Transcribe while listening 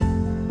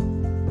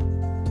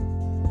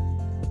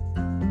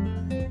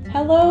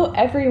Hello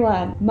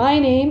everyone, my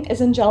name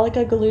is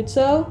Angelica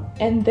Galluzzo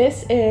and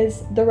this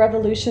is the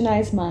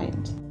Revolutionized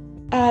Mind.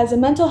 As a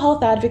mental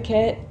health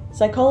advocate,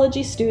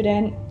 psychology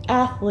student,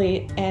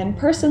 athlete, and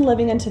person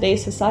living in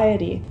today's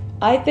society,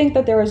 I think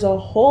that there is a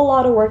whole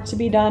lot of work to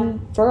be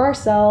done for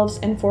ourselves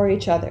and for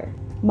each other.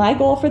 My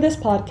goal for this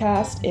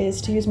podcast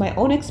is to use my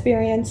own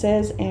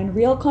experiences and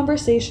real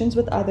conversations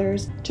with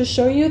others to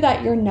show you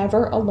that you're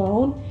never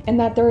alone and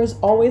that there is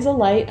always a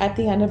light at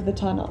the end of the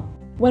tunnel.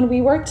 When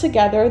we work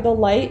together, the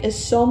light is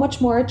so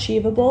much more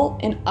achievable,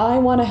 and I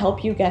want to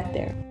help you get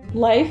there.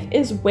 Life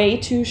is way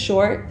too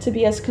short to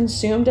be as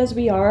consumed as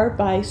we are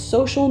by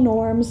social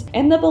norms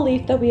and the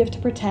belief that we have to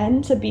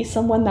pretend to be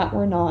someone that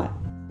we're not.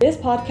 This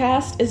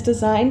podcast is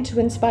designed to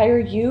inspire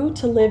you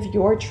to live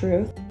your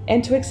truth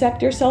and to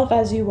accept yourself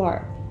as you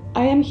are.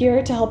 I am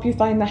here to help you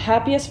find the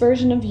happiest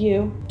version of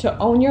you, to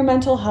own your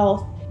mental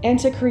health, and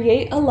to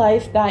create a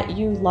life that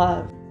you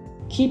love.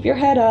 Keep your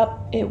head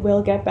up, it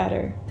will get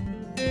better.